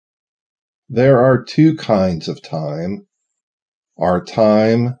There are two kinds of time, our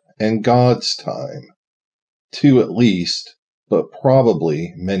time and God's time. Two at least, but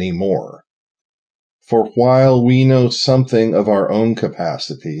probably many more. For while we know something of our own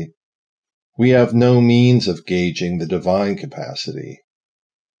capacity, we have no means of gauging the divine capacity.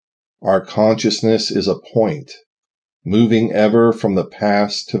 Our consciousness is a point, moving ever from the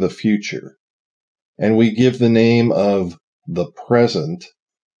past to the future, and we give the name of the present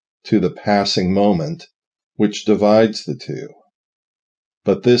to the passing moment which divides the two.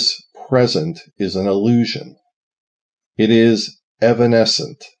 But this present is an illusion. It is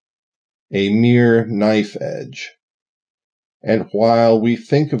evanescent, a mere knife edge. And while we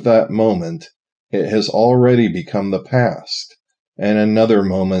think of that moment, it has already become the past, and another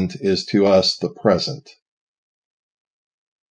moment is to us the present.